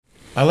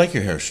I like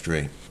your hair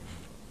straight.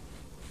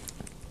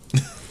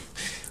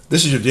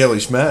 This is your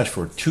Daily Smash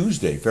for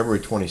Tuesday, February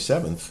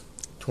 27th,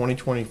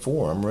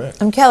 2024. I'm Rick.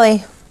 I'm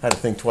Kelly. Had to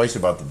think twice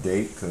about the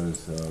date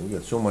because we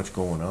got so much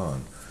going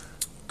on.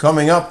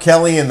 Coming up,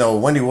 Kelly and the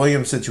Wendy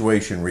Williams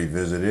situation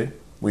revisited.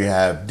 We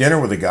have dinner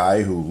with a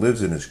guy who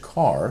lives in his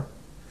car.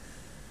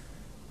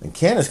 And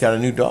Candace got a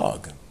new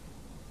dog.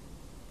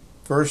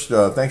 First,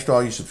 thanks to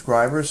all you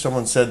subscribers.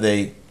 Someone said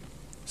they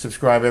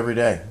subscribe every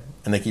day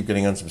and they keep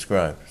getting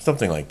unsubscribed.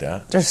 Something like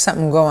that. There's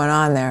something going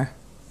on there.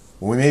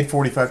 Well, we made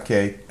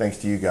 45K thanks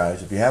to you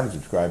guys. If you haven't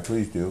subscribed,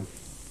 please do.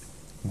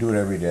 Do it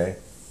every day.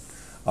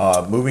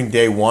 Moving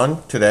day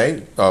one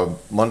today,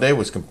 Monday,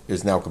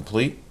 is now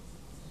complete.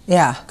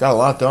 Yeah. Got a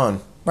lot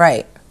done.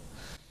 Right.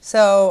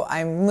 So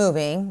I'm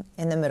moving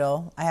in the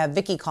middle. I have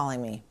Vicki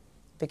calling me.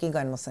 Vicki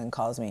Gunvalson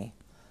calls me.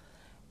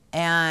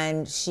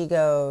 And she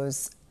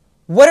goes,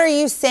 "What are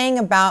you saying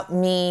about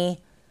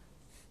me?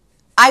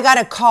 I got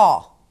a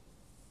call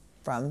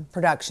from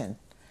production."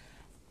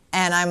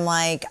 And I'm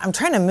like, I'm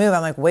trying to move.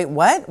 I'm like, wait,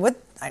 what? What?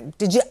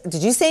 Did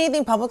you say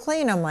anything publicly?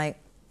 And I'm like,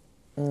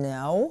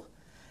 no.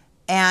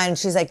 And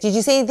she's like, did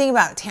you say anything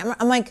about Tamara?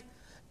 I'm like,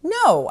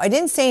 no, I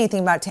didn't say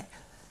anything about Tamara.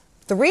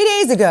 3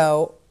 days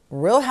ago,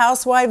 Real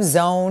Housewives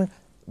Zone,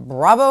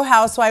 Bravo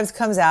Housewives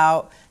comes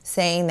out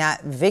saying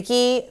that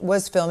Vicki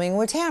was filming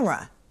with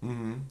Tamara.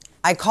 Mm-hmm.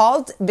 I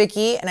called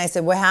Vicki and I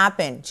said, what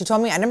happened? She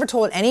told me I never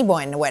told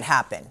anyone what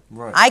happened.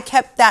 Right. I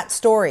kept that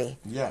story.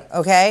 Yeah.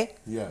 Okay?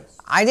 Yes.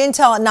 I didn't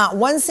tell not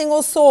one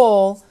single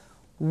soul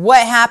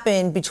what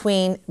happened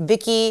between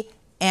Vicki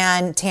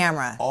and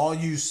Tamara. All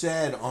you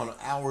said on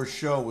our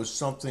show was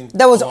something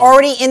that was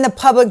already in the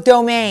public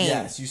domain.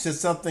 Yes, you said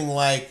something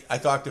like, I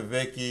talked to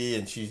Vicki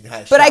and she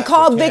had. But I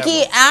called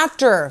Vicki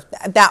after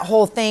that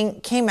whole thing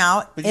came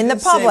out in the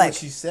public. Say what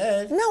she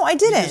said. No, I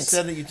didn't. You just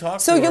said that you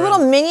talked to her. So your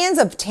little minions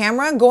of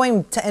Tamara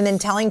going and then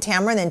telling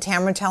Tamara and then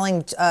Tamara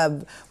telling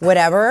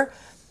whatever.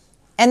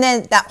 And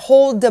then that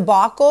whole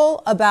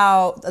debacle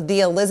about the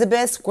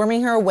Elizabeth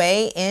squirming her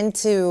way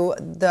into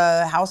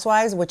the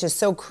Housewives, which is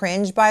so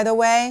cringe, by the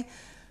way.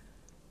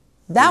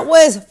 That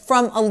was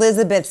from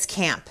Elizabeth's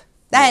camp.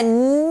 That had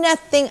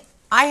nothing.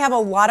 I have a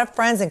lot of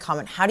friends in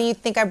common. How do you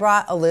think I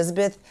brought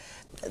Elizabeth?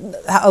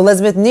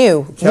 Elizabeth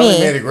knew Kelly me.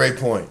 made a great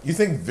point. You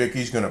think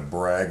Vicki's going to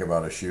brag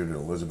about a shoot at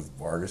Elizabeth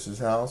Vargas's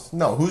house?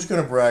 No, who's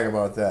going to brag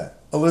about that?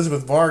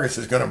 Elizabeth Vargas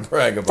is going to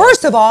brag about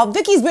First of all,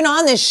 Vicki's been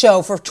on this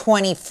show for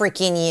 20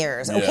 freaking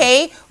years,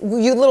 okay? Yeah.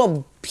 You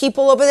little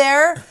people over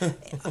there.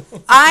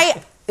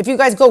 If you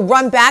guys go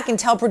run back and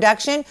tell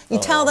production, you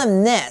tell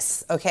them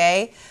this,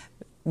 okay?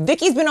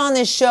 Vicki's been on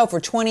this show for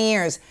 20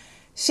 years.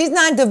 She's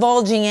not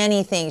divulging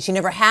anything. She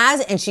never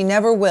has and she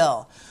never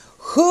will.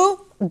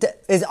 Who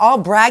is all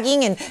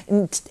bragging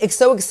and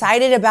so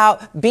excited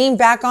about being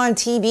back on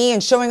TV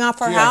and showing off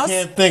her house?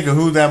 I can't think of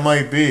who that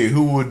might be.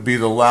 Who would be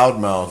the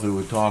loudmouth who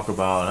would talk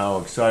about how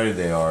excited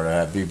they are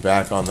to be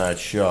back on that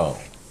show?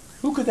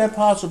 Who could that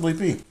possibly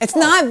be? It's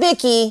not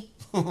Vicki.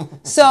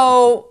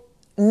 So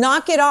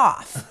knock it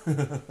off.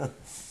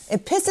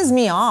 It pisses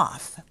me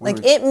off.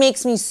 Like, it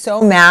makes me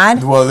so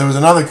mad. Well, there was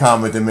another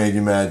comment that made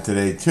you mad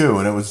today, too,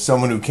 and it was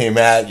someone who came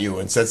at you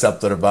and said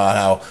something about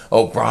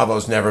how,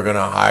 Bravo's never going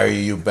to hire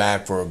you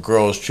back for a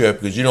girls' trip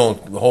because you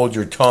don't hold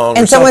your tongue.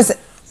 And someone said,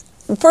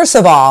 first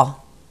of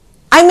all,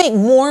 I make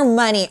more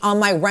money on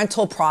my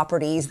rental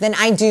properties than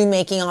I do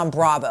making on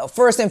Bravo.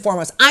 First and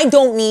foremost, I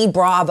don't need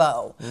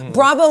Bravo.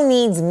 Bravo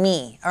needs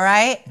me, all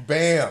right?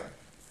 Bam.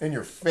 In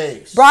your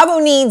face. Bravo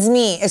needs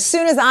me. As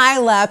soon as I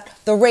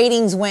left, the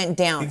ratings went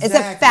down. Exactly.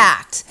 It's a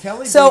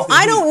fact. So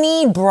I don't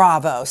need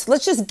Bravo. So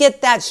let's just get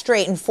that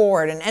straight and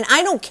forward. And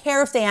I don't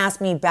care if they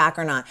ask me back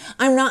or not.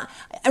 I'm not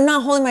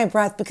holding my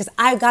breath because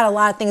I've got a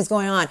lot of things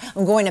going on.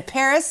 I'm going to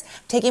Paris,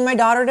 taking my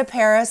daughter to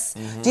Paris.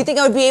 Do you think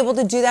I would be able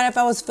to do that if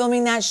I was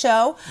filming that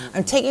show?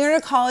 I'm taking her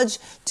to college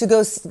to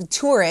go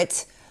tour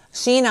it.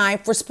 She and I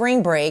for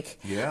spring break.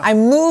 Yeah.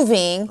 I'm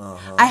moving.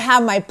 I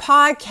have my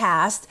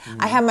podcast.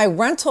 I have my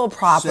rental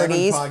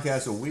properties. 7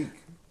 podcasts a week.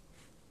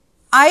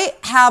 I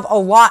have a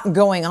lot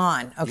going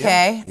on,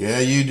 okay? Yeah,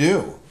 you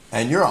do.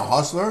 And you're a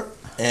hustler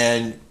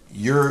and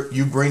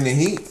you bring the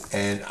heat.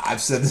 And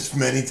I've said this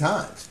many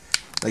times.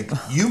 Like,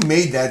 you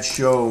made that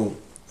show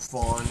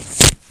fun,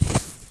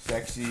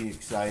 sexy,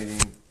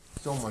 exciting,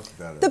 so much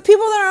better. The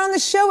people that are on the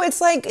show,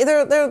 it's like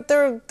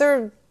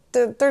they're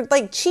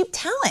like cheap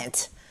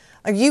talent.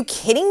 Are you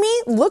kidding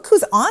me? Look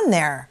who's on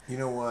there. You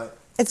know what?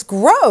 It's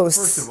gross.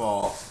 First of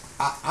all,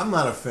 I'm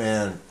not a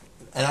fan,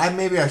 and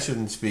maybe I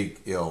shouldn't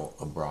speak ill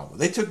of Bravo.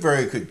 They took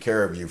very good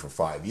care of you for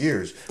 5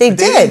 years. They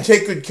didn't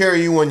take good care of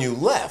you when you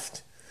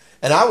left.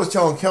 And I was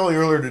telling Kelly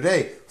earlier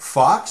today,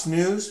 Fox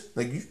News,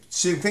 like, you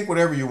think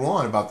whatever you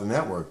want about the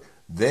network,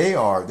 they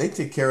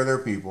take care of their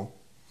people.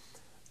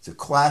 It's a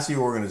classy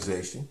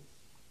organization.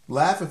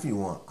 Laugh if you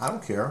want. I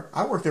don't care.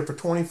 I worked there for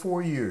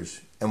 24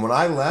 years. And when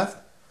I left,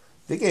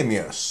 they gave me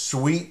a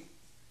sweet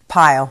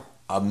pile.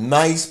 A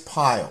nice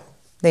pile.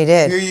 They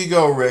did. Here you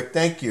go, Rick.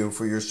 Thank you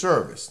for your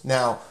service.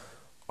 Now,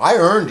 I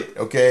earned it,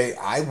 okay?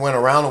 I went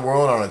around the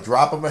world on a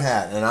drop of a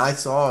hat, and I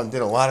saw and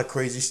did a lot of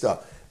crazy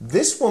stuff.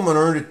 This woman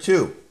earned it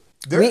too.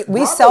 We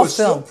Bravo self-film. is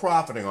still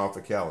profiting off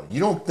of Kelly. You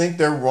don't think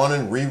they're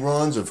running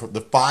reruns of the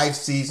 5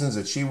 seasons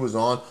that she was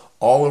on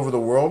all over the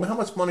world? How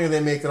much money are they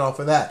making off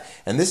of that?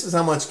 And this is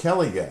how much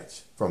Kelly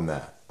gets from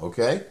that,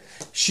 okay?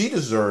 She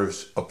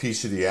deserves a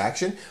piece of the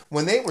action.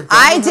 When they were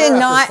done with her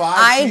after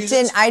 5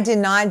 seasons, I did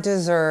not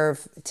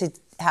deserve to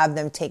have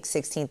them take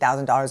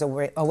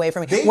 $16,000 away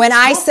from me. they When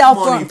I took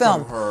self-film, money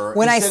from her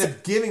when instead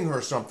of giving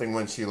her something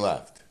when she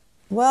left.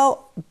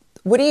 well,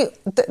 what do you?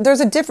 There's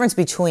a difference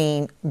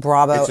between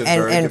Bravo It's a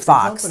very and different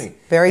Fox. company.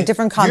 Very And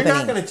different company. You're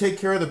not going to take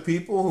care of the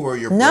people who are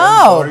your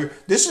No. bread and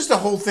butter. This is the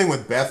whole thing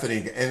with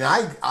Bethany, and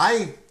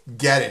I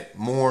get it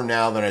more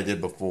now than I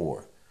did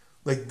before.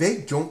 Like, they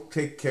don't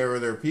take care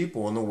of their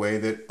people in the way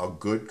that a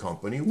good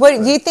company would. What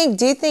do you think?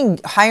 Do you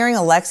think hiring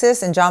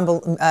Alexis and John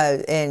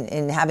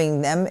and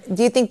having them?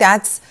 Do you think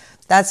that's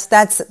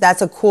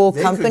a cool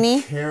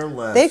company? Could care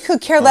less. They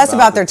could care less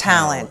about their the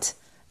talent.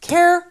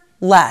 Care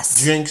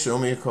less. Jinx, owe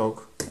me a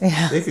Coke.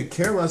 Yeah. They could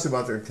care less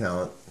about their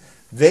talent.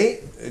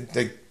 They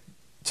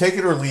take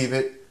it or leave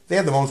it. They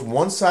have the most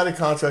one-sided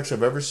contracts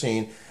I've ever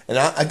seen. And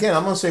I'm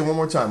going to say one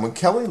more time. When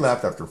Kelly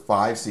left after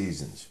 5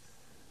 seasons,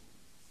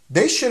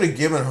 they should have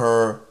given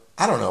her,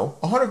 I don't know,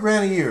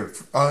 $100,000 a year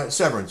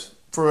severance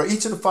for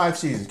each of the 5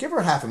 seasons. Give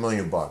her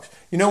 $500,000.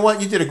 You know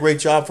what? You did a great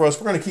job for us.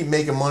 We're going to keep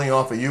making money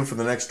off of you for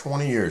the next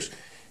 20 years.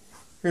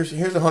 Here's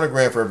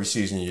 $100,000 for every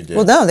season you did.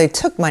 Well, no, they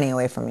took money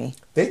away from me.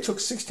 They took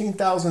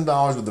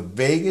 $16,000 with the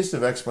vaguest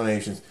of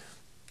explanations.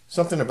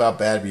 Something about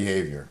bad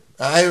behavior.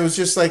 It was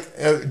just like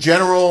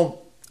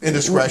general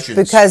indiscretions.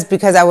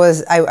 Because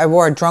I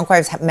wore a Drunk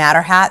Wives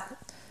Matter hat.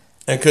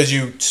 And because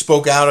you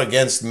spoke out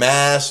against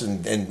masks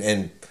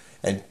and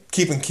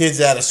keeping kids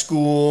out of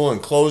school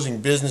and closing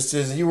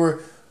businesses. You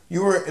were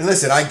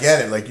listen, I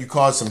get it. Like, you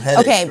caused some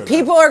headaches. Okay,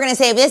 people are going to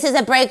say, this is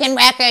a broken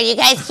record. You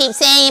guys keep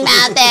saying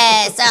about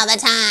this all the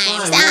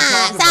time.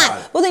 Fine,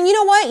 Stop. Well, then you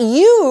know what?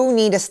 You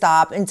need to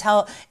stop and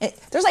tell.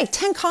 There's like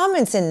 10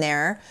 comments in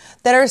there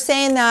that are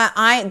saying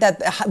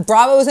that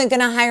Bravo isn't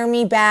going to hire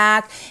me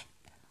back.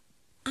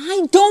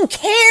 I don't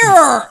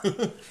care.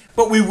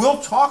 But we will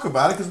talk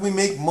about it because we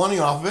make money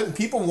off of it, and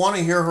people want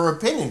to hear her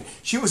opinion.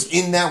 She was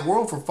in that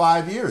world for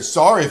 5 years.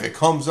 Sorry if it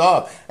comes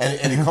up,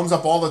 and it comes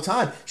up all the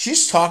time.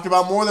 She's talked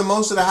about more than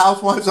most of the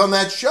housewives on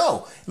that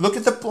show. Look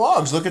at the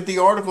blogs. Look at the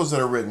articles that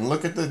are written.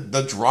 Look at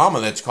the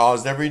drama that's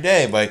caused every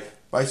day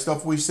by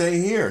stuff we say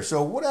here.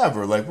 So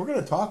whatever. Like, we're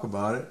going to talk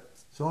about it.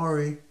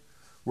 Sorry.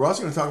 We're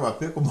also going to talk about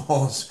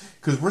pickleballs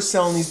because we're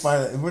selling these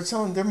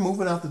they're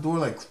moving out the door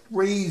like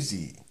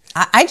crazy.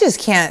 I just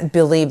can't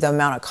believe the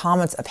amount of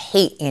comments of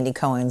hate Andy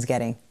Cohen's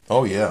getting.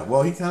 Oh, yeah.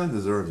 Well, he kind of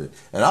deserves it.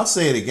 And I'll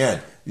say it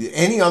again.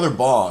 Any other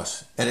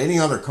boss at any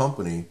other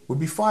company would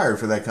be fired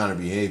for that kind of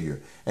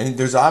behavior. And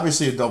there's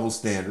obviously a double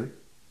standard.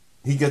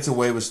 He gets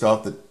away with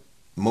stuff that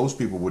most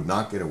people would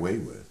not get away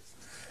with.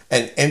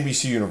 And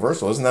NBC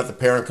Universal, isn't that the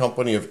parent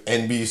company of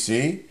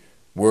NBC,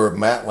 where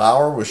Matt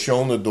Lauer was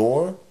shown the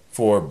door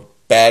for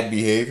bad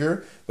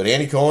behavior? But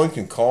Andy Cohen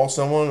can call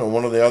someone or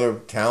one of the other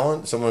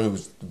talent, someone who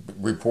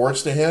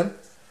reports to him,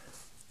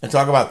 and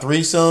talk about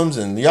threesomes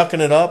and yucking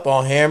it up,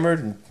 all hammered.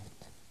 And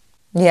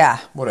yeah.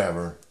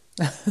 Whatever.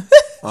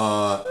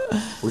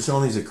 We're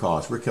selling these at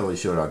cost. We're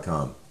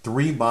KellyShow.com.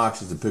 3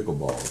 boxes of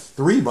pickleballs.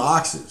 3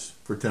 boxes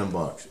for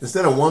 $10.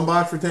 Instead of 1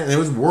 box for $10, and it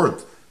was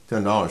worth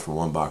 $10 for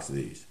 1 box of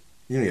these.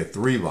 You're going to get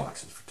 3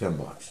 boxes for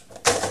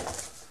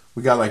 $10.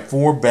 We got like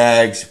 4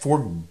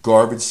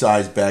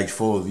 garbage-sized bags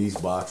full of these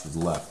boxes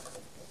left.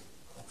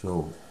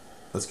 So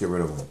let's get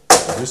rid of them.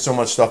 There's so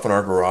much stuff in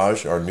our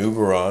garage, our new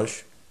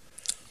garage.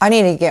 I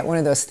need to get one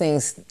of those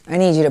things. I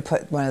need you to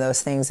put one of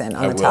those things in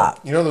on the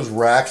top. You know those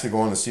racks that go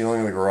on the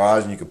ceiling of the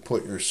garage and you can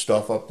put your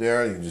stuff up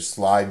there? You can just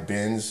slide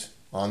bins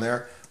on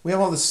there. We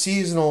have all the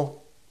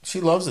seasonal. She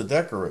loves to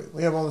decorate.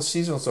 We have all the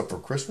seasonal stuff for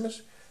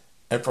Christmas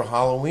and for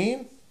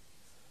Halloween.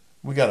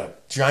 We got a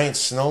giant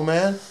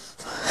snowman.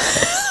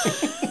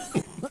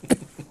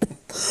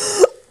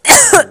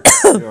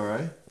 You all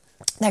right?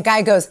 That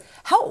guy goes,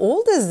 how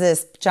old is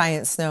this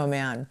giant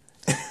snowman?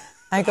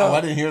 I go, oh,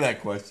 I didn't hear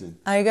that question.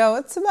 I go,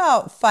 it's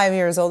about 5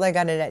 years old. I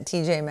got it at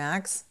TJ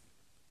Maxx.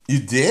 You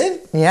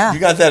did? Yeah. You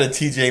got that at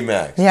TJ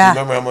Maxx? Yeah. Do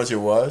you remember how much it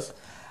was?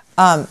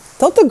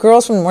 Don't the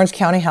girls from Orange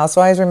County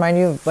Housewives remind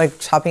you of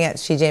like shopping at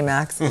TJ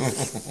Maxx?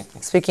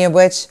 Speaking of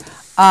which,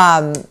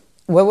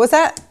 what was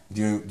that?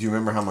 Do you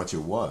remember how much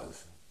it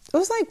was? It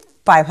was like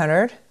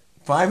 $500.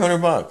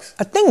 $500.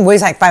 A thing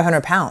weighs like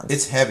 500 pounds.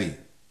 It's heavy.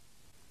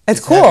 It's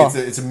cool.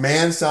 It's a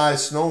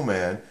man-sized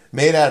snowman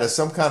made out of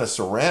some kind of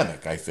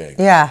ceramic, I think.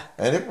 Yeah.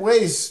 And it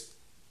weighs,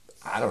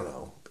 I don't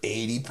know,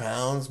 80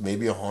 pounds,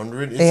 maybe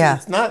 100. Yeah.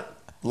 It's not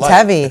light. It's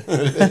heavy.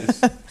 It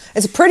is.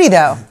 It's pretty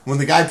though. When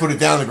the guy put it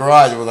down in the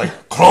garage, it was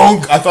like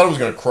clunk. I thought it was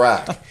going to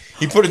crack.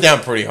 He put it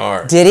down pretty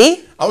hard. Did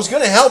he? I was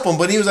going to help him,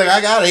 but he was like,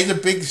 I got it. He's a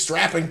big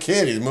strapping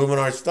kid. He's moving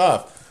our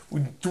stuff.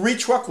 3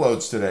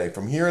 truckloads today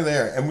from here and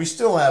there, and we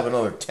still have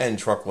another 10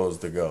 truckloads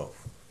to go.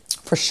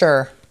 For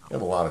sure. We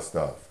have a lot of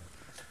stuff.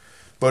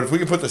 But if we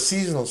can put the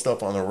seasonal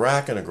stuff on the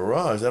rack in the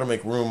garage, that'll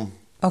make room.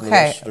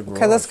 Okay. For the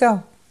Okay, let's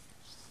go.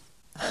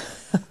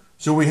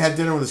 So we had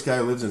dinner with this guy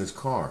who lives in his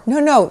car.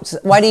 No.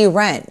 Why do you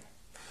rent?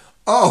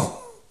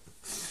 Oh.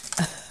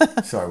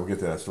 Sorry, we'll get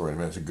to that story in a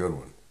minute. It's a good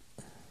one.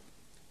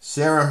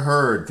 Sarah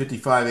Hurd,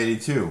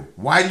 5582.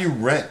 Why do you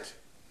rent?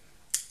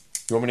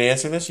 You want me to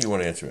answer this or you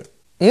want to answer it?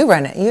 You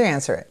rent it. You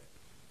answer it.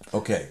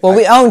 Okay. Well,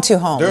 we own 2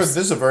 homes. This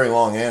is a very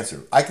long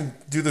answer. I can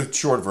do the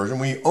short version.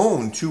 We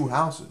own 2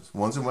 houses.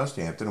 One's in West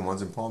Hampton and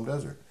one's in Palm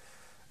Desert.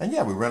 And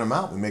yeah, we rent them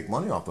out. We make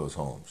money off those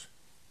homes.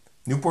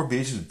 Newport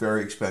Beach is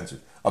very expensive.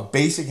 A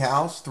basic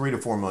house, $3 to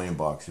 $4 million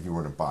if you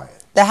were to buy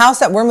it. The house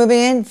that we're moving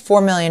in,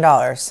 $4 million.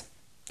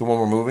 The one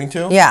we're moving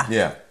to? Yeah.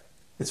 Yeah.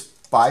 It's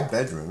 5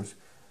 bedrooms.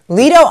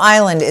 Lido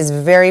Island is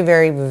very,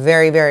 very,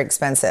 very, very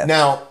expensive.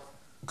 Now,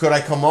 could I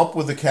come up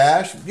with the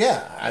cash?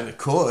 Yeah, I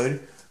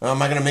could. Am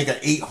I going to make an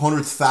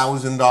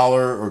 $800,000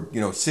 or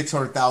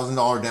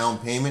 $600,000 down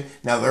payment?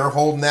 Now they're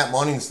holding that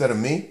money instead of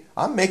me.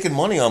 I'm making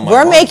money on my.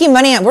 We're making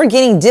money. We're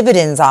getting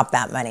dividends off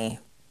that money.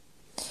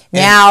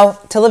 Now,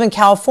 to live in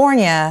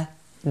California,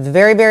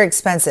 very, very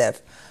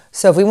expensive.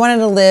 So if we wanted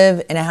to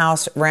live in a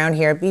house around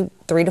here, it'd be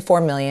 $3 to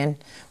 $4 million.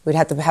 We'd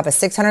have to have a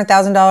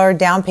 $600,000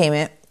 down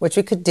payment, which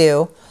we could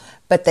do.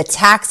 But the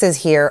taxes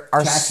here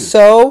are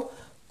so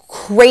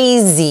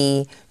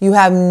crazy. You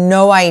have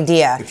no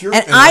idea.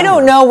 And I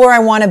don't know where I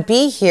want to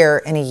be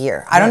here in a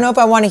year. I don't know if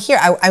I want to hear.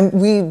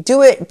 We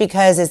do it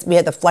because we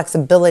have the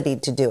flexibility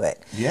to do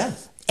it. Yeah.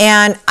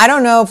 And I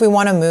don't know if we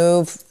want to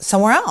move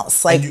somewhere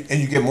else. And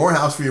you get more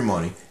house for your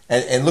money.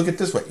 And look at it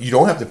this way. You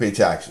don't have to pay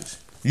taxes.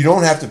 You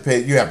don't have to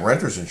pay. You have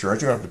renter's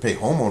insurance. You don't have to pay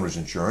homeowner's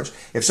insurance.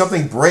 If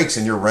something breaks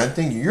and you're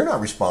renting, you're not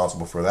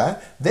responsible for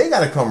that. They got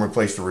to come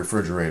replace the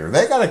refrigerator.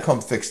 They got to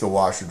come fix the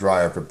washer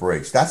dryer if it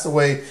breaks. That's the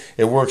way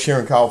it works here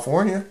in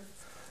California.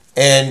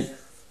 And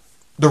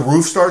the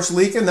roof starts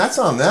leaking, that's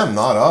on them,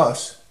 not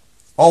us.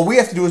 All we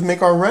have to do is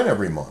make our rent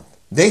every month.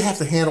 They have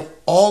to handle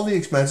all the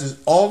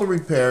expenses, all the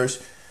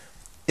repairs.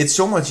 It's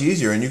so much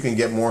easier, and you can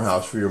get more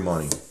house for your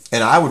money.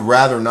 And I would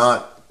rather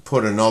not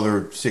put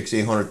another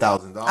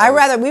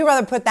 $600,000-$800,000. We'd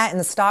rather put that in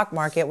the stock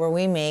market where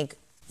we make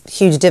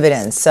huge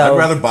dividends. So I'd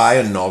rather buy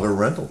another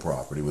rental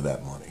property with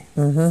that money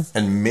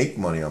and make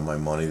money on my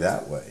money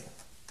that way.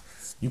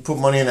 You put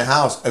money in a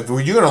house. If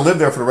you're going to live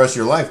there for the rest of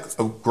your life,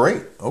 oh,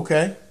 great.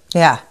 Okay.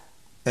 Yeah.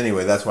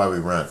 Anyway, that's why we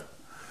rent.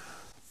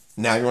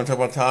 Now, you want to talk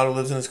about Todd who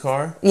lives in his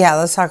car? Yeah,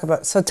 let's talk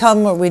about. So tell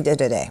them what we did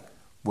today.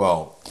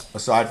 Well,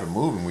 aside from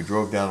moving, we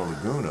drove down to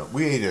Laguna.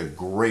 We ate at a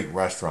great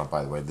restaurant,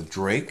 by the way, the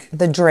Drake.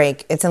 The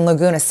Drake. It's in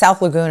Laguna,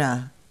 South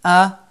Laguna.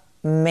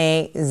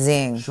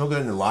 Amazing. She'll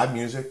get into live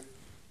music.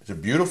 It's a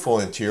beautiful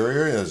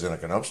interior. There's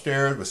like an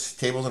upstairs with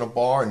tables and a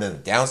bar, and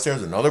then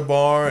downstairs another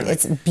bar. And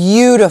it's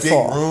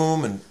beautiful. Big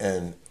room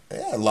and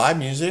yeah, live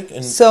music.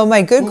 And so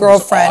my good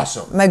girlfriend,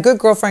 awesome. my good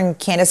girlfriend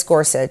Candace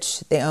Gorsuch,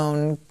 they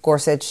own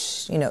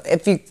Gorsuch. You know,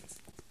 if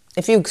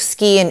you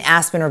ski in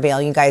Aspen or Vail,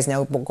 you guys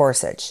know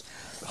Gorsuch.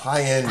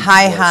 High-end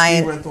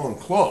ski rental and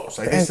clothes.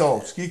 Like they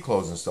sell ski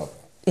clothes and stuff.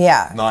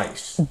 Yeah.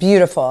 Nice.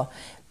 Beautiful.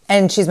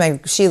 And she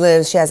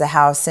has a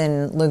house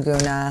in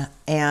Laguna,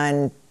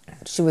 and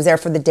she was there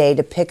for the day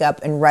to pick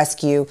up and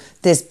rescue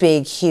this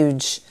big,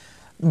 huge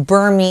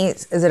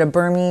Burmese. Is it a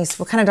Burmese?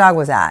 What kind of dog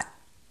was that?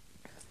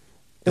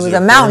 It was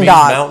a mountain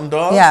dog. Mountain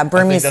dog? Yeah,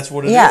 Burmese. I think that's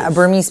what it is. Yeah, a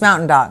Burmese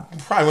mountain dog. It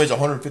probably weighs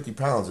 150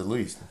 pounds at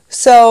least.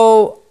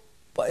 So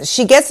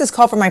she gets this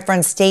call from my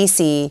friend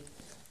Stacy,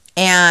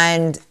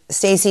 and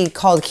Stacy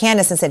called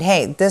Candace and said,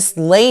 "Hey, this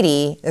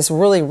lady, this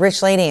really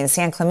rich lady in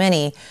San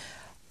Clemente,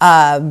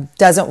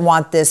 doesn't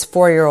want this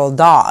 4-year-old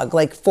dog.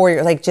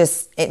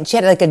 She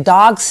had like a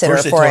dog sitter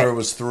First they for told it. her it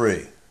was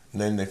 3,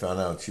 and then they found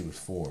out she was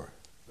 4.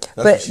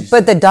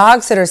 But the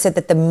dog sitter said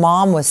that the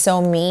mom was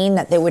so mean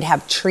that they would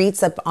have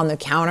treats up on the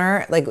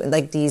counter,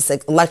 like these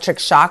like electric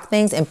shock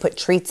things, and put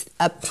treats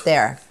up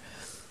there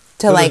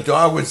So the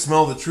dog would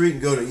smell the treat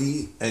and go to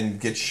eat and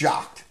get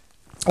shocked.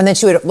 And then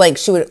she would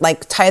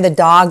tie the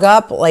dog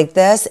up like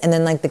this, and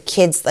then like the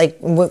kids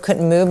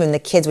couldn't move, and the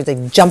kids would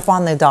like jump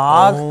on the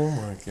dog. Oh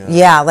my god!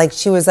 Yeah, like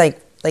she was like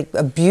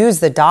abuse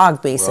the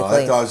dog basically.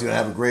 Well, that dog's gonna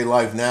have a great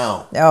life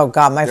now. Oh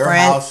god, Their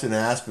house in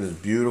Aspen is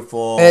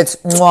beautiful. It's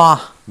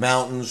mwah.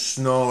 Mountains,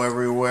 snow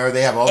everywhere.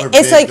 They have other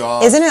It's big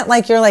dogs. Isn't it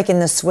like you're like in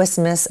the Swiss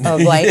Miss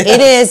of like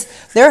it is?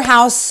 Their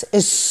house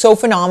is so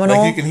phenomenal.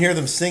 Like you can hear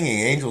them singing,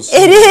 angels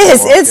singing. It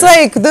is. It's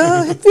like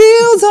the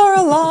fields are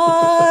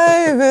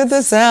alive with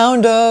the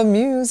sound of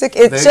music.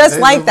 It's just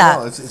like that.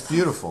 Well. It's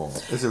beautiful.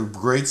 It's a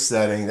great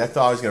setting. That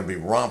dog's gonna be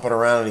romping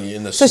around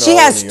in the So snow. she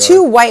has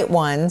 2 white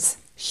ones,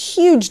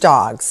 huge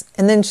dogs,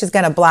 and then she's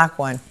got a black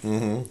one.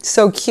 Mm-hmm.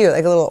 So cute,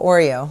 like a little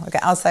Oreo, like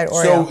an outside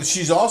Oreo. So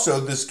she's also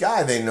this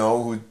guy they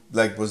know who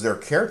was their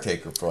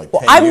caretaker for 10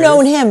 years. I've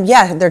known him.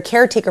 Yeah, their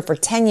caretaker for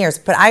 10 years.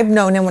 But I've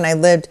known him when I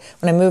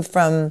moved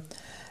from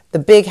the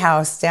big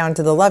house down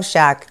to the Love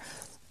Shack,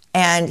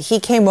 and he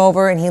came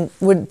over and he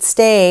would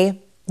stay.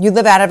 You'd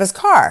live out of his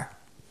car.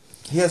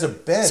 He has a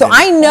bed. So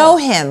I know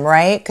him,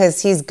 right?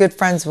 Because he's good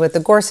friends with the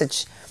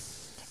Gorsuch.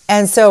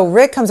 And so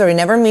Rick comes over. He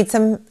never meets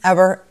him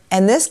ever.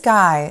 And this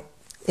guy,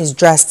 is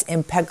dressed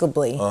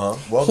impeccably.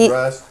 Well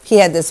dressed. He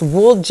had this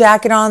wool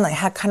jacket on, like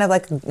had kind of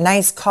like a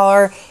nice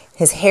collar.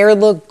 His hair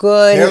looked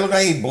good. Hair looked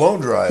like he blow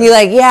dried.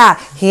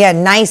 He had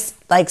nice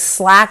like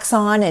slacks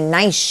on and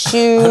nice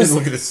shoes. I didn't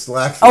look at his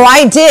slacks. Oh,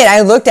 I did.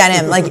 I looked at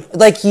him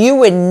like you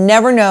would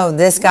never know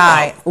this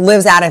guy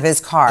lives out of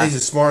his car. He's a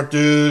smart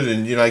dude,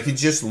 and like he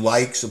just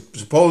likes.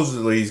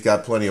 Supposedly, he's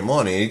got plenty of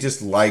money. And he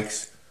just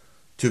likes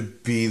to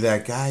be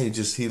that guy.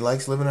 He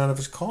likes living out of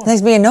his car. He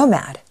likes being a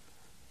nomad.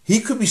 He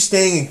could be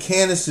staying in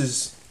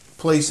Candace's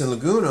place in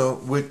Laguna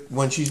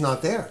when she's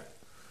not there.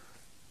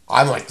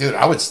 I'm like, dude,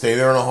 I would stay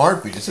there in a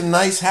heartbeat. It's a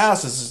nice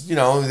house. It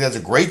has a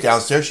great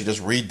downstairs. She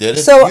just redid it.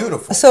 It's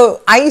beautiful. So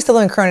I used to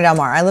live in Corona del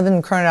Mar. I lived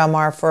in Corona del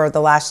Mar for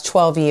the last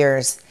 12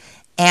 years.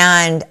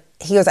 And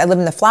he goes, I live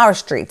in the flower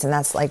streets. And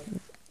that's like,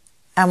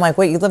 I'm like,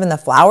 wait, you live in the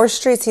flower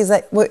streets? He's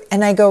like, what?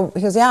 And he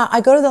goes, yeah,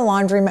 I go to the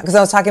laundromat. Because I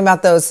was talking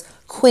about those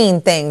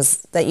Queen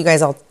things that you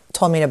guys all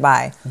told me to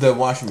buy. The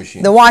washing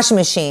machine. The washing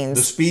machines.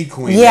 The Speed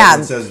Queen. Yeah.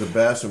 Everyone says the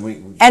best.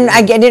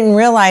 I didn't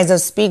realize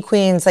those Speed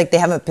Queens, like they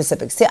have a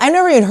Pacific Sea. I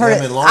never even heard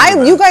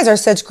it. You guys are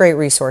such great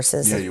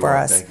resources for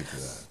us. Thank you for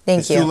that.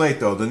 Thank you. It's too late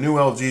though. The new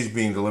LG is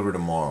being delivered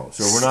tomorrow,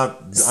 so I'm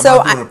not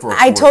doing it for a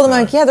I told him,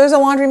 time. like, yeah, there's a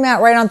laundromat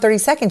right on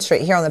 32nd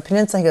Street here on the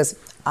peninsula. He goes,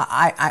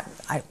 I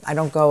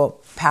don't go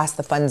past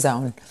the fun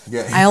zone.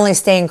 Yeah. I only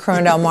stay in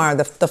Corona del Mar,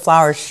 the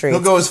flower street.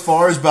 He'll go as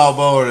far as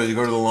Balboa to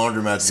go to the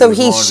laundromat. So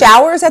he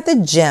showers at the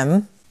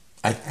gym.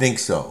 I think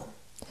so.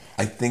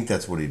 I think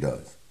that's what he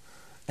does.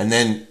 And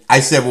then I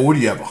said, well, what do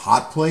you have, a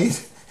hot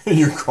plate in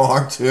your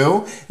car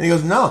too? And he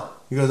goes, no.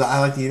 He goes, I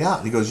like to eat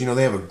out. He goes,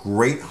 they have a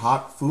great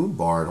hot food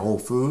bar at Whole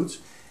Foods.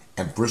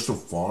 And Bristol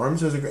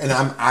Farms has a great... And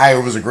I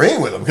was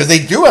agreeing with him because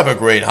they do have a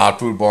great hot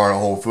food bar at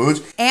Whole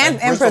Foods. And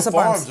Bristol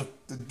Farms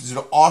is an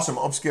awesome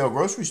upscale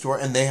grocery store.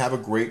 And they have a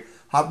great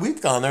hot...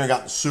 We've gone there and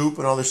gotten soup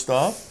and other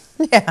stuff.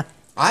 Yeah.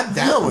 I'm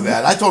down with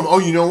that. I told him, oh,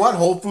 you know what?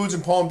 Whole Foods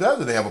in Palm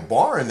Desert, they have a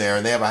bar in there,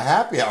 and they have a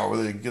happy hour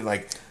where they get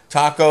like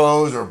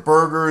tacos or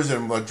burgers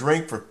and a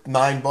drink for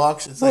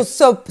 $9. It's well,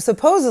 so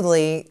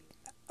supposedly,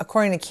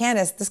 according to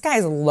Candace, this guy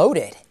is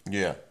loaded.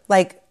 Yeah.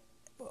 Like,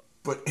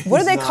 but what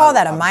do they call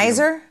that? A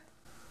miser?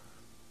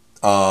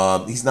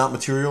 He's not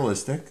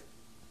materialistic.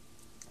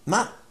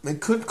 They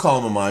could call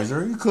him a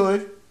miser. You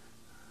could,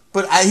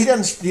 but he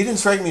didn't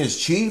strike me as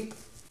cheap.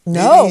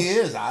 No, maybe he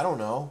is. I don't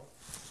know.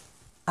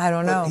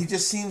 But he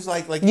just seems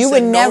like you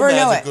would never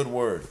know it. That's a good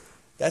word.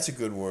 That's a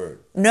good word.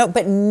 No,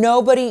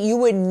 but you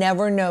would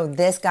never know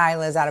this guy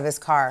lives out of his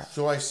car.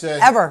 So I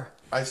said,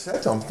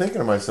 I'm thinking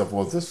to myself,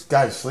 well, if this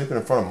guy's sleeping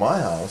in front of my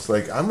house,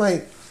 like I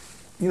might,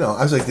 I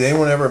was like, did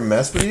anyone ever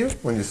mess with you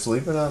when you're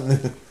sleeping out?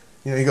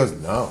 He goes,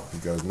 no. He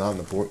goes, not in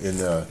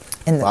the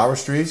flower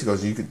streets. He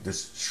goes,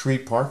 there's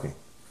street parking.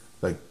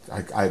 Like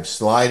I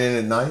slide in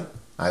at night.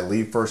 I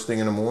leave first thing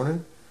in the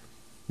morning.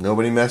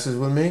 Nobody messes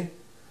with me.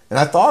 And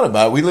I thought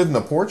about it. We lived in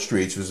the Port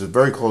Streets, which is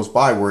very close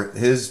by, where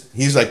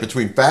he's like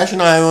between Fashion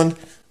Island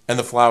and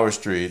the Flower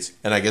Streets,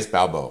 and I guess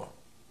Balboa.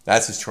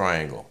 That's his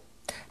triangle.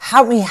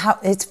 How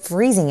it's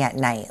freezing at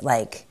night.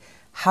 Like,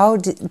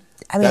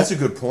 that's a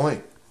good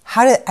point.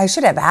 I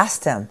should have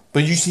asked him.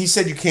 But he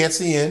said you can't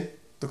see in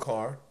the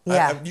car.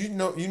 Yeah. You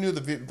knew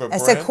the brand? A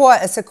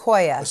Sequoia.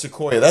 A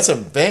Sequoia. That's a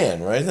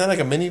van, right? Isn't that like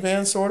a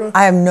minivan, sort of?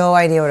 I have no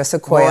idea what a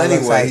Sequoia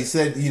looks like. He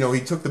said, he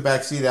took the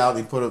back seat out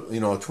and he put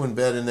a twin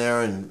bed in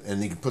there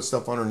and he could put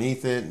stuff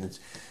underneath it.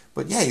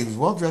 But yeah, he was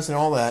well dressed and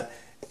all that.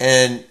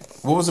 And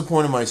what was the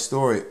point of my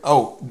story?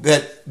 Oh,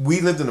 that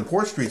we lived in the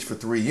Port Streets for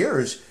 3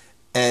 years.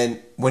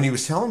 And when he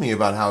was telling me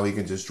about how he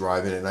could just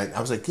drive in at night,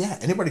 I was like, yeah,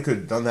 anybody could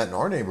have done that in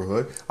our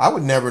neighborhood. I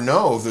would never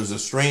know if there's a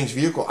strange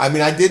vehicle. I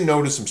mean, I did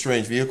notice some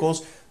strange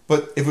vehicles.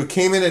 But if it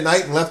came in at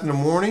night and left in the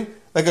morning,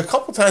 like a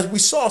couple times we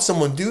saw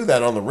someone do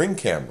that on the Ring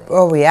camera.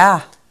 Oh,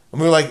 yeah. And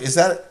we were like, is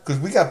that...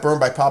 Because we got burned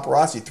by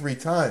paparazzi 3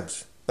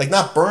 times. Like,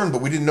 not burned,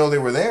 but we didn't know they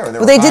were there. And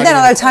they did that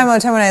all the time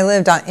when I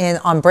lived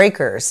on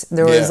Breakers.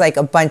 There was like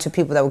a bunch of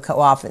people that would go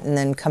off and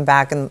then come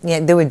back. And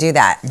they would do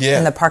that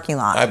in the parking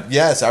lot.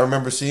 Yes, I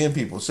remember seeing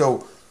people.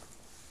 So...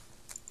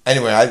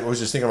 Anyway, I was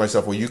just thinking to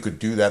myself, well, you could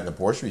do that in the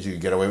Port Streets. You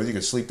could get away with it. You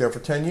could sleep there for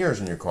 10 years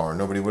in your car and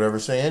nobody would ever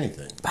say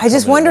anything. I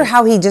just wonder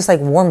how he just like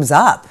warms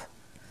up.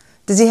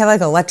 Does he have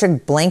like an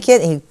electric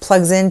blanket and he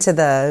plugs into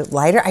the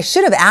lighter? I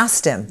should have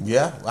asked him.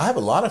 Yeah, I have a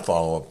lot of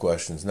follow-up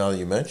questions now that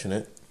you mention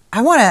it.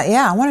 I want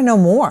to know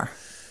more.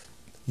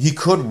 He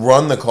could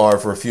run the car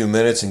for a few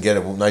minutes and get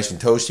it nice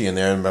and toasty in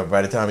there, and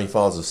by the time he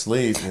falls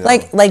asleep,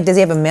 like does he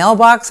have a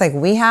mailbox like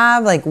we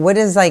have? Like what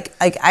is I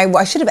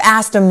should have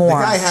asked him more.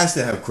 The guy has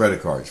to have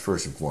credit cards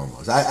first and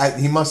foremost.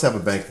 He must have a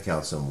bank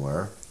account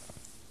somewhere.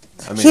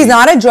 I mean, he's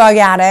not a drug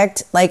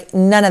addict. Like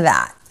none of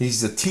that.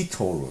 He's a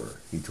teetotaler.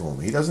 He told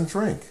me he doesn't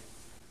drink.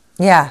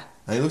 Yeah.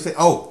 And he looks like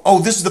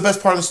this is the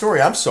best part of the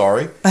story. I'm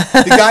sorry.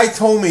 The guy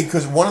told me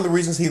because one of the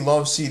reasons he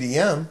loves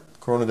CDM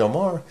Corona del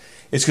Mar.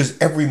 It's because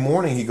every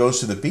morning he goes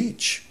to the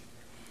beach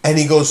and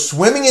he goes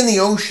swimming in the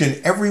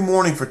ocean every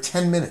morning for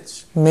 10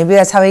 minutes. Maybe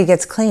that's how he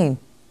gets clean.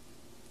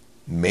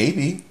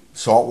 Maybe.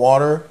 Salt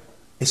water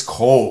is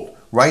cold.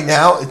 Right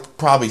now, it's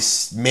probably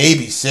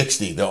maybe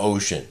 60, the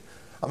ocean.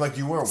 I'm like,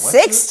 you wear a wetsuit?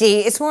 60?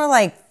 It's more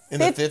like 50. In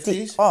the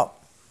 50s? Oh,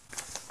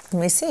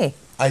 let me see.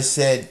 I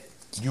said,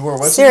 you wear a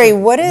wetsuit? Siri,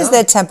 what is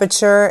the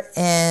temperature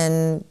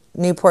in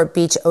Newport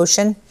Beach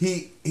Ocean?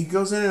 He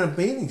goes in a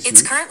bathing suit.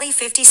 It's currently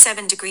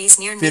 57 degrees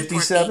near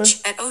 57? Newport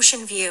Beach at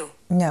Ocean View.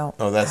 No.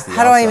 Oh, that's the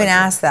How do I outside even one.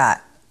 ask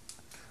that?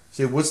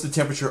 Say, what's the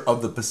temperature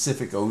of the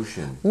Pacific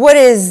Ocean? What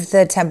is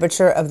the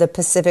temperature of the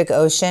Pacific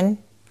Ocean?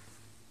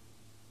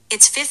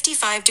 It's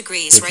 55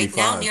 degrees right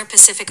now 55. near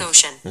Pacific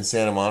Ocean. In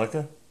Santa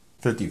Monica?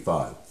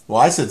 55.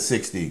 Well, I said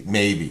 60,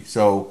 maybe.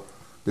 So,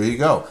 there you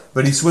go.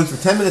 But he swims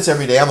for 10 minutes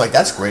every day. I'm like,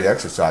 that's great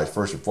exercise,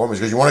 first and foremost.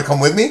 He goes, you want to come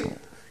with me?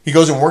 He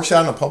goes and works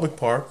out in a public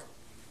park,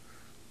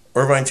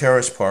 Irvine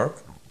Terrace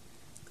Park.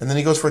 And then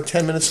he goes for a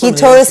 10-minute swim. He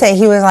totally said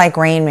he was like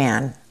Rain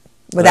Man.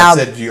 Without,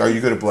 I said, are you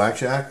good at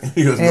blackjack?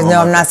 He goes,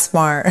 no, I'm not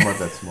smart. I'm not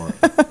that smart.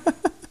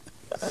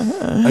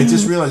 I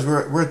just realized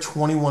we're at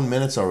 21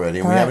 minutes already,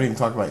 and we haven't even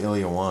talked about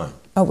Ilya Wine.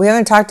 Oh, we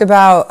haven't talked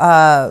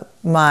about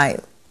my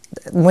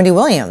Wendy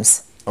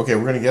Williams. Okay,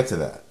 we're going to get to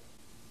that.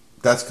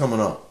 That's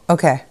coming up.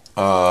 Okay.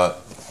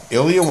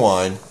 Ilya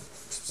Wine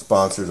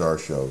sponsors our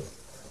show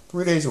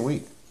 3 days a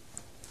week,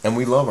 and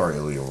we love our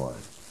Ilya Wine.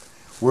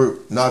 We're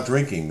not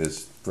drinking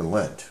this for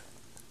Lent,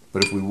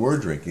 but if we were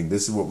drinking,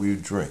 this is what we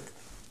would drink.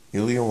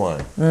 Ilya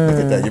Wine. Look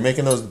at that. You're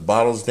making those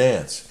bottles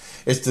dance.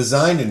 It's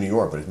designed in New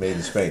York, but it's made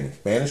in Spain.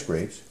 Spanish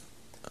grapes.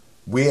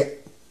 We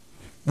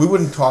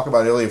wouldn't talk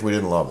about Ilya if we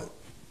didn't love it.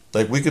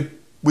 Like,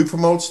 we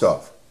promote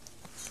stuff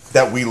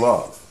that we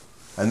love.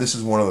 And this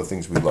is one of the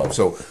things we love.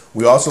 So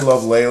we also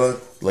love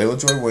Layla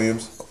Joy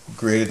Williams,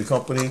 created the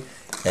company,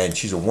 and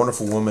she's a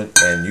wonderful woman,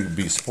 and you can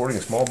be supporting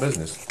a small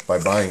business by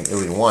buying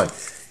Ilya Wine.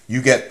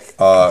 You get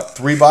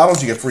 3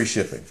 bottles, you get free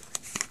shipping.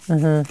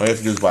 Mm-hmm. All you have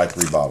to do is buy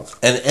 3 bottles.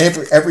 And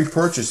every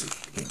purchase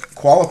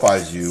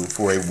qualifies you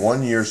for a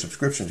 1-year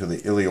subscription to the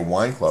Ilya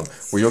Wine Club,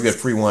 where you'll get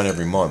free wine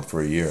every month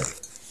for a year.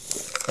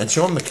 And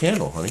show them the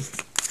candle, honey.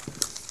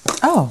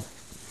 Oh.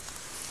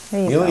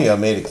 There you Ilya go.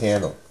 made a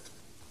candle.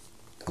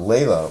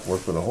 Layla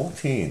worked with a whole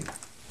team.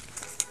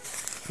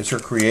 It's her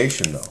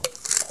creation, though.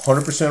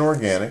 100%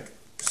 organic,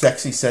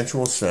 sexy,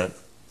 sensual scent.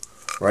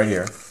 Right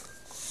here.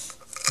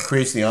 It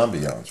creates the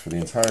ambiance for the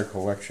entire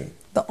collection.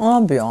 The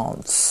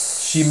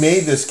ambiance. She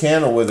made this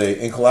candle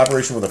in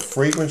collaboration with a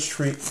fragrance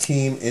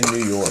team in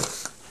New York.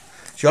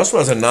 She also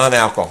has a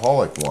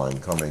non-alcoholic wine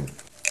coming.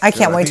 I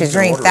can't wait to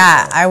drink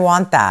that. I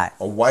want that.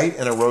 A white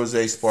and a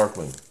rosé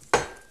sparkling.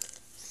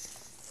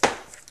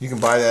 You can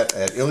buy that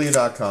at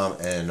Ilya.com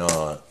and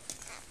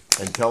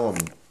tell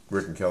them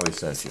Rick and Kelly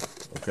sent you.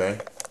 Okay?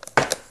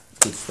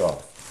 Good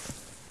stuff.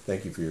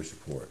 Thank you for your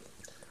support.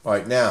 All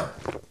right, now,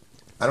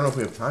 I don't know if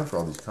we have time for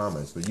all these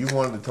comments, but you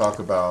wanted to talk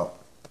about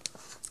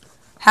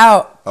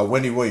How?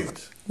 Wendy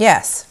Williams.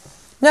 Yes.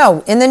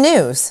 No, in the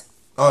news.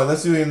 Oh,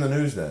 let's do it in the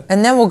news then.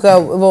 And then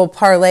we'll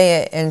parlay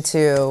it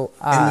into...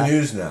 In the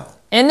news now.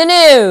 In the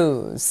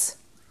news.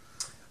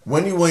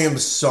 Wendy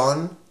Williams'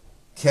 son,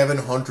 Kevin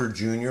Hunter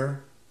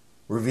Jr.,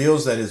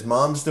 reveals that his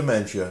mom's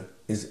dementia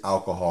is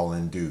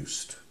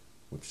alcohol-induced,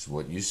 which is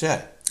what you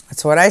said.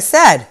 That's what I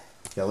said.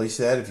 Kelly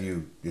said if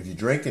you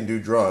drink and do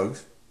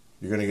drugs,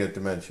 you're going to get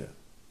dementia.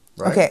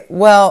 Right? Okay,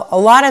 well, a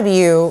lot of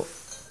you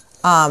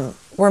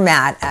were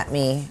mad at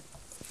me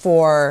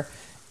for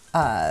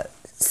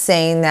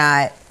saying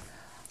that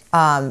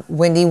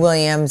Wendy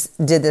Williams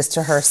did this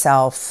to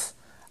herself.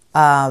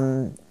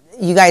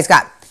 You guys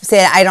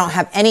said I don't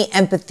have any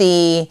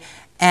empathy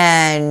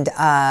and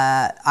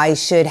I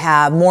should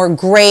have more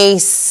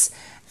grace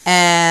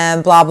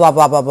and blah, blah,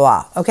 blah, blah,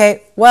 blah.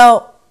 Okay,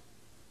 well,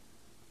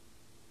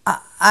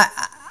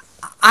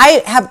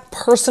 I have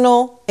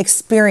personal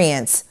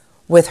experience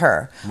with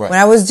her. Right. When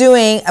I was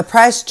doing a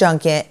press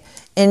junket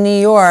in New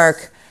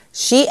York,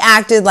 she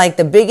acted like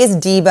the biggest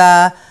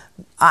diva.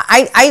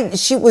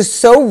 She was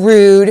so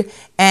rude,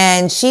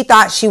 and she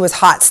thought she was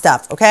hot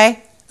stuff,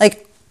 okay?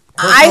 Like,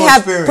 I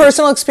have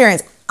personal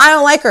experience. I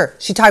don't like her.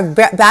 She talked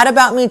bad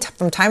about me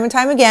from time and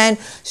time again.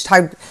 She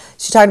talked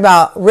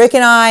about Rick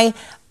and I.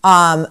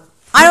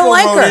 I don't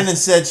like her. People wrote in and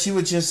said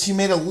she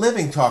made a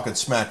living talking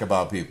smack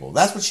about people.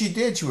 That's what she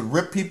did. She would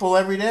rip people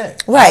every day.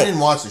 Right. I didn't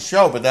watch the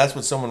show, but that's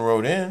what someone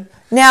wrote in.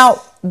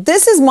 Now,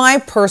 this is my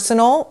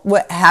personal,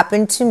 what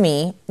happened to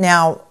me.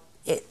 Now,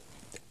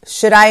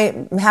 should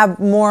I have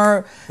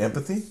more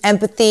empathy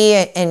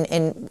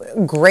and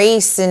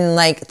grace and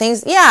like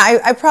things? Yeah,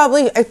 I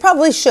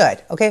probably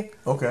should. Okay.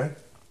 Okay.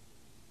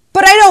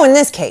 But I don't in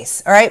this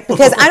case, all right?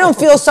 Because I don't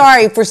feel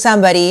sorry for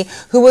somebody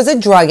who was a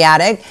drug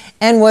addict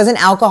and was an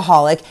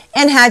alcoholic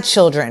and had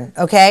children,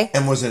 okay?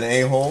 And was an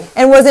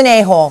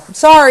a-hole.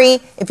 Sorry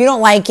if you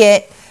don't like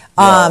it.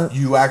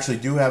 You actually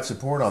do have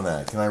support on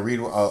that. Can I read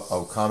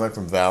a comment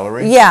from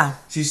Valerie? Yeah.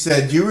 She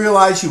said, do you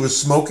realize she was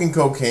smoking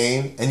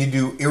cocaine and you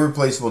do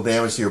irreplaceable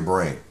damage to your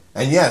brain?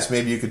 And yes,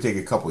 maybe you could take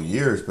a couple of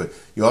years, but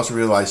you also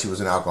realize she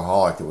was an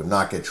alcoholic that would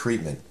not get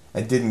treatment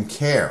and didn't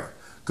care.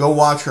 Go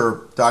watch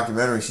her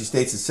documentary. She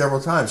states it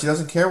several times. She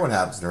doesn't care what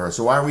happens to her.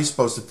 So why are we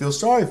supposed to feel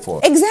sorry for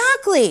her?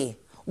 Exactly.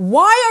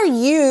 Why are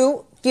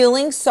you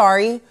feeling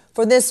sorry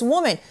for this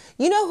woman?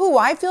 You know who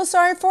I feel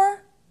sorry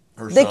for?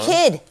 The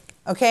kid,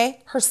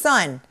 okay? Her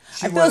son.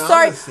 She I feel went on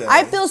sorry. to say-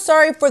 I feel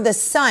sorry for the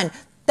son.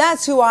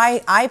 That's who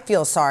I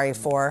feel sorry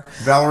for.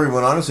 Valerie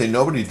went on to say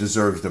nobody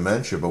deserves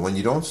dementia, but when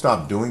you don't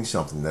stop doing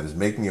something that is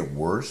making it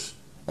worse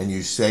and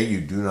you say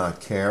you do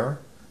not care,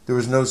 there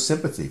is no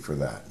sympathy for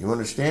that. You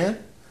understand?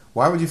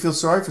 Why would you feel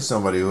sorry for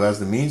somebody who has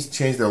the means to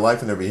change their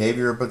life and their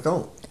behavior but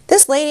don't?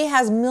 This lady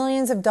has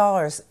millions of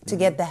dollars to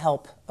get the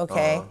help,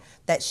 okay,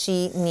 that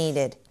she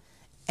needed,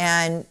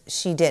 and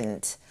she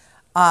didn't.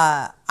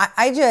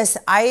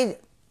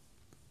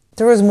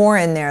 There was more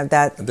in there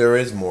that. There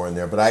is more in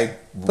there,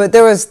 but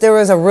there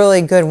was a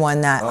really good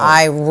one that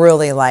I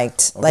really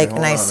liked, Okay,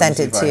 and I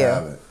sent it to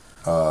you.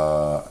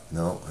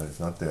 No, it's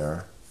not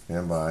there.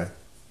 Stand by.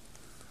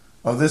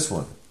 Oh, this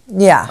one.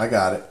 Yeah. I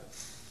got it.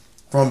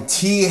 From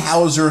T.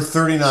 Hauser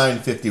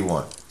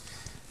 3951.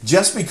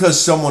 Just because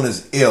someone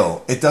is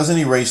ill, it doesn't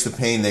erase the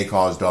pain they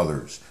caused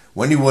others.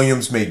 Wendy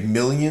Williams made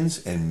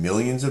millions and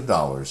millions of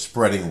dollars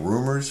spreading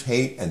rumors,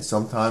 hate, and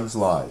sometimes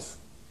lies.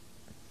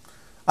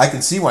 I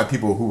can see why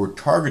people who were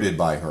targeted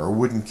by her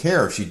wouldn't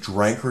care if she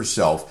drank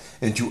herself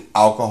into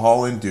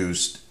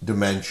alcohol-induced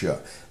dementia.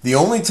 The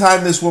only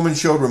time this woman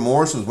showed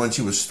remorse was when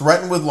she was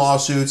threatened with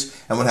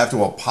lawsuits and would have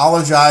to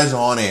apologize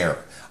on air.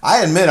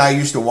 I admit I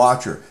used to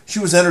watch her. She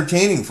was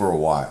entertaining for a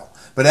while.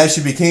 But as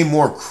she became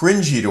more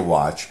cringy to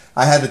watch,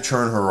 I had to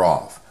turn her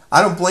off.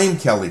 I don't blame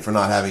Kelly for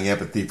not having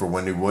empathy for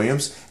Wendy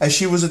Williams, as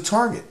she was a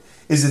target.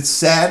 Is it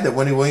sad that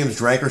Wendy Williams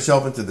drank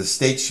herself into the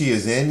state she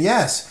is in?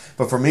 Yes.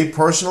 But for me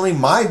personally,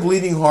 my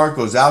bleeding heart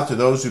goes out to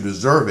those who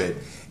deserve it.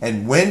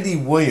 And Wendy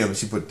Williams,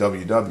 she put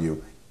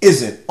WW,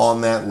 isn't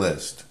on that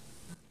list.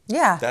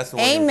 Yeah. That's the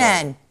one.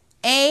 Amen.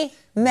 Amen.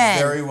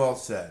 Very well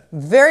said.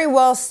 Very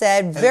well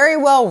said. Very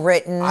well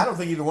written. I don't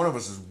think either one of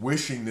us is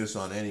wishing this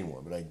on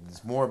anyone, but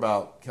it's more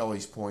about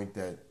Kelly's point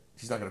that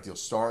she's not going to feel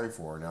sorry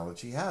for her now that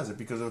she has it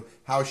because of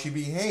how she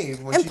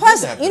behaved when and she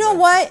plus, didn't have you know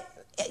dementia. what?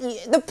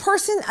 The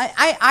person,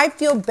 I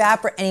feel bad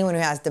for anyone who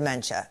has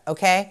dementia,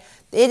 okay?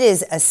 It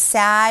is a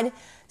sad,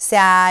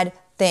 sad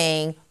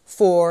thing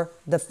for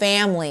the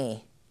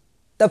family.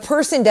 The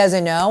person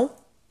doesn't know.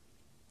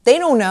 They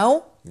don't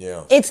know.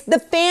 Yeah. It's the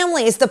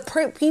family. It's the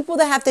people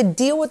that have to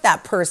deal with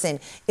that person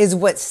is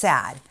what's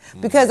sad.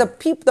 Because the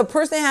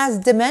person that has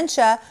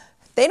dementia,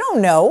 they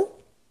don't know.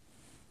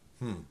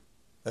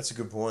 That's a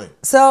good point.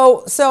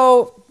 So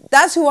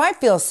that's who I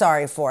feel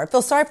sorry for. I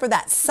feel sorry for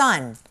that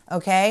son,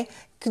 okay?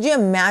 Could you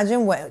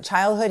imagine what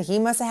childhood he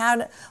must have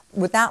had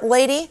with that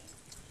lady?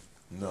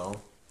 No.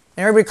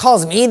 And everybody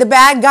calls me the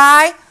bad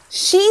guy.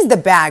 She's the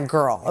bad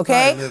girl,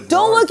 okay?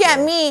 Don't look at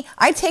me.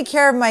 I take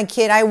care of my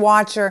kid. I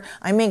watch her.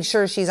 I make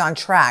sure she's on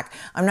track.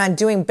 I'm not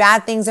doing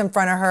bad things in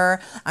front of her.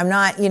 I'm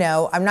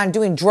not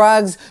doing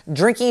drugs,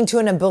 drinking to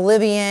an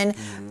oblivion,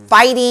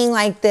 fighting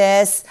like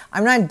this.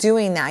 I'm not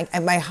doing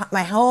that.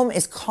 My home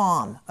is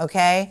calm,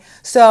 okay?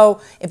 So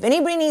if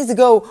anybody needs to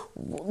go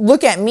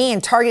look at me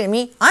and target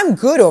me, I'm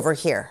good over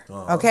here,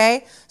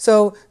 okay?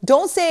 So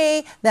don't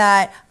say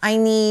that I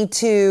need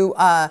to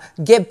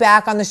get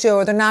back on the show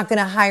or they're not going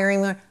to hire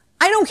me.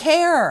 I don't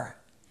care.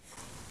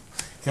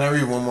 Can I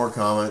read one more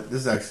comment?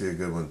 This is actually a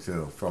good one,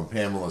 too, from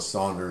Pamela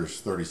Saunders,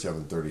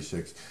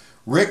 3736.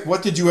 Rick,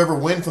 what did you ever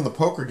win from the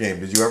poker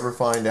game? Did you ever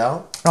find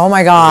out? Oh,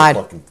 my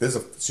God. This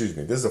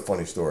is a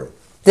funny story.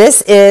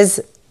 This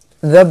is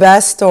the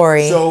best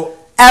story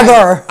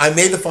ever. I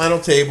made the final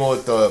table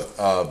at the,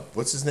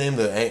 what's his name?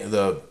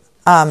 The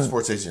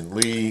sports agent,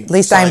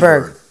 Lee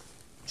Steinberg.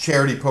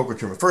 Charity poker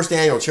tournament, first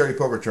annual charity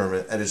poker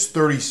tournament at his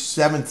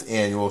 37th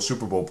annual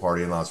Super Bowl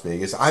party in Las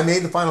Vegas. I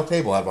made the final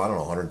table out of,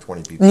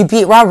 120 people. You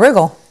beat Rob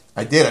Riggle.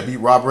 I did. I beat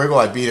Rob Riggle.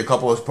 I beat a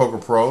couple of poker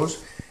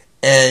pros.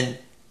 And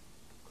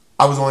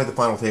I was only at the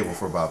final table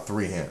for about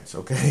 3 hands,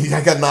 okay? I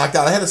got knocked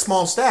out. I had a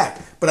small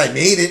stack, but I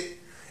made it.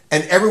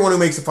 And everyone who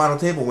makes the final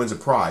table wins a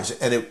prize.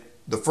 And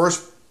the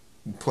first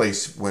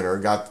place winner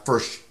got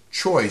first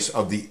choice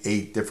of the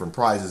 8 different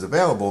prizes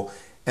available.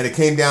 And it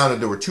came down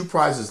and there were 2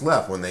 prizes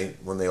left when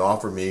they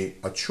offered me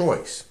a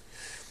choice.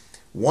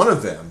 One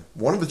of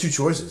the 2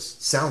 choices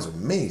sounds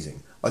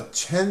amazing. A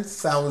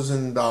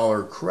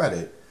 $10,000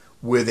 credit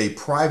with a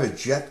private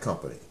jet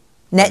company.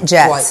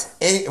 NetJets.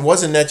 It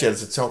wasn't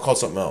NetJets. It's called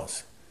something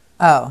else.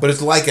 Oh. But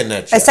it's like a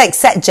NetJet. It's like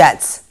Set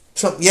Jets.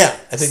 Yeah.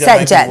 I think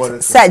that might be what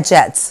it's Set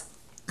Jets.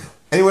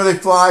 Anywhere they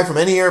fly, from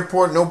any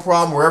airport, no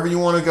problem. Wherever you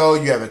want to go,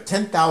 you have a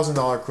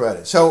 $10,000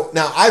 credit. So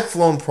now I've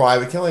flown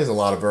private. Kelly has a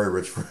lot of very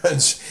rich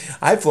friends.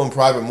 I've flown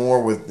private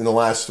more in the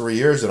last 3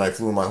 years than I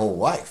flew in my whole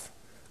life.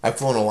 I've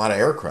flown a lot of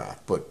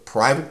aircraft, but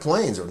private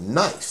planes are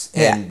nice.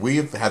 And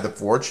we've had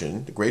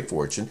the great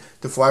fortune,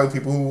 to fly with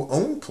people who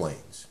own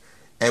planes.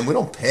 And we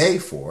don't pay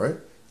for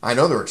it. I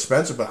know they're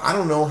expensive, but I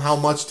don't know how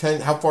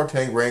far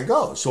 10 grand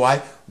goes. So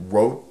I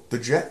wrote the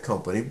jet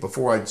company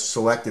before I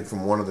selected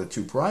from one of the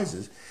 2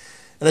 prizes.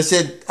 And I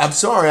said, I'm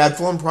sorry, I've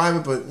flown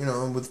private, but,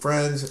 with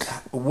friends,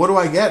 what do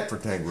I get for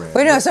 10 grand?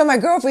 Wait, no, so my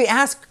girlfriend,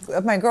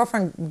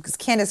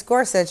 Candace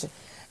Gorsuch,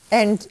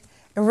 and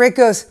Rick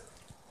goes,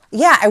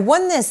 yeah, I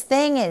won this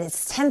thing, and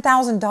it's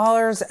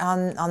 $10,000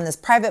 on this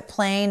private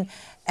plane,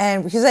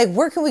 And he's like,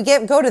 where can we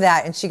go to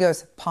that? And she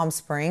goes, Palm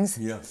Springs.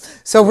 Yeah.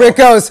 So Rick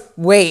goes,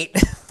 wait.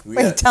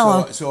 Yeah,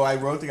 Tell him. So I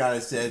wrote the guy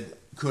that said,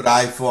 could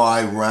I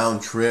fly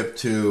round trip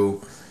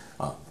to,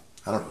 I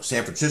don't know,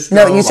 San Francisco?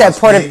 No, you said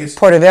Puerto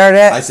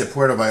Vallarta. I said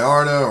Puerto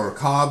Vallarta or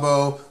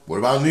Cabo. What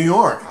about New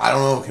York? I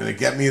don't know. Can it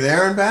get me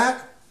there and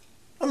back?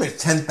 I mean,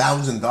 it's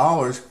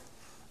 $10,000.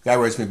 Guy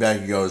writes me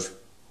back. He goes,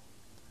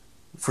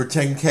 for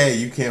 $10K,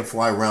 you can't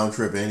fly round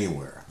trip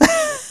anywhere.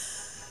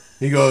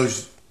 He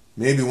goes,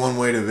 maybe one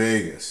way to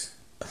Vegas.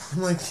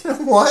 I'm like, you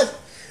know what?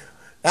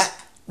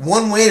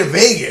 One way to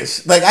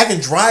Vegas? Like, I can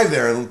drive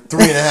there in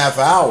 3.5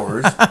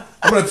 hours.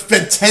 I'm going to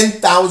spend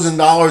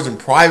 $10,000 in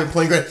private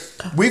plane.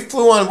 We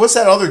flew on, what's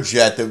that other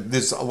jet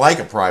that's like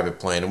a private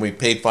plane, and we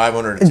paid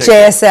 $500 a ticket.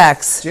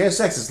 JSX.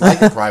 JSX is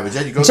like a private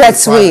jet. You go Jet to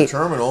the private Suite.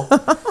 terminal,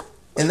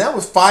 and that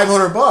was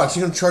 $500.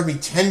 You're going to charge me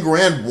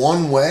 $10,000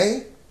 one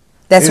way?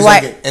 That's why.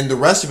 Like, and the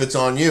rest of it's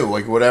on you,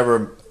 like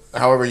whatever,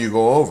 however you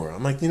go over.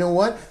 I'm like, you know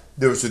what?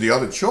 So the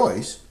other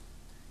choice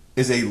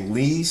is a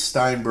Lee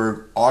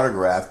Steinberg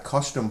autographed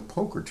custom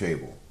poker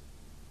table.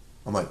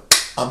 I'm like,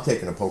 I'm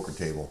taking a poker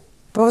table.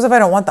 But what if I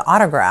don't want the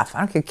autograph?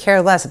 I could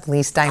care less if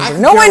Lee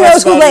Steinberg. No one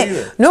knows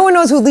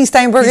who Lee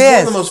Steinberg He's is.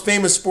 one of the most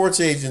famous sports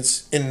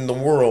agents in the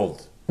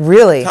world.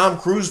 Really? Tom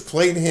Cruise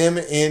played him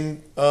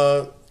in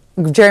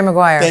Jerry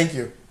Maguire. Thank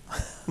you.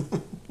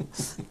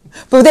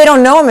 But they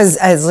don't know him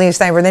as Lee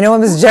Steinberg. They know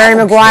him as Jerry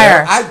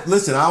Maguire.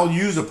 Listen, I'll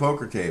use a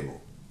poker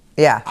table.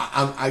 Yeah.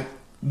 I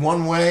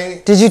one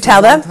way. Did you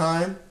tell them?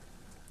 Time.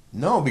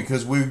 No,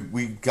 because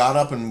we got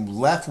up and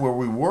left where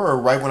we were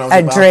right when I was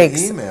At about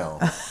Drake's. to email.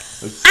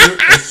 As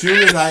soon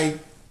as I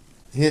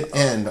hit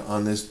end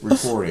on this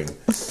recording,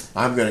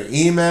 I'm going to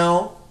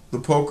email the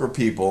poker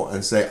people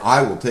and say,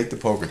 I will take the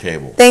poker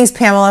table. Thanks,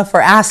 Pamela,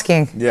 for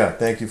asking. Yeah,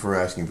 thank you for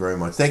asking very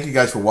much. Thank you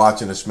guys for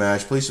watching the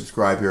Smash. Please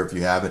subscribe here if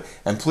you haven't.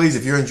 And please,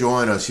 if you're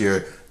enjoying us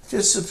here,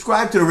 just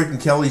subscribe to the Rick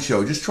and Kelly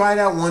Show. Just try it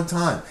out one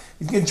time.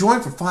 You can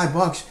join for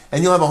 $5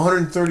 and you'll have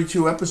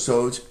 132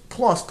 episodes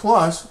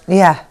plus.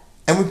 Yeah.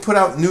 And we put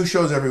out new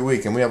shows every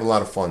week and we have a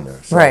lot of fun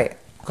there. So right.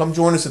 Come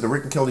join us at the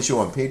Rick and Kelly Show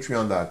on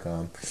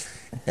patreon.com.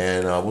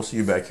 And we'll see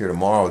you back here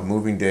tomorrow.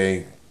 Moving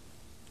day.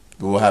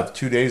 We'll have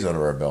 2 days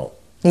under our belt.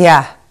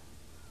 Yeah.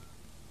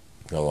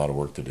 Got a lot of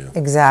work to do.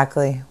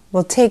 Exactly.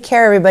 Well, take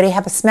care, everybody.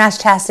 Have a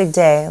smash-tastic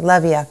day.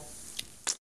 Love ya.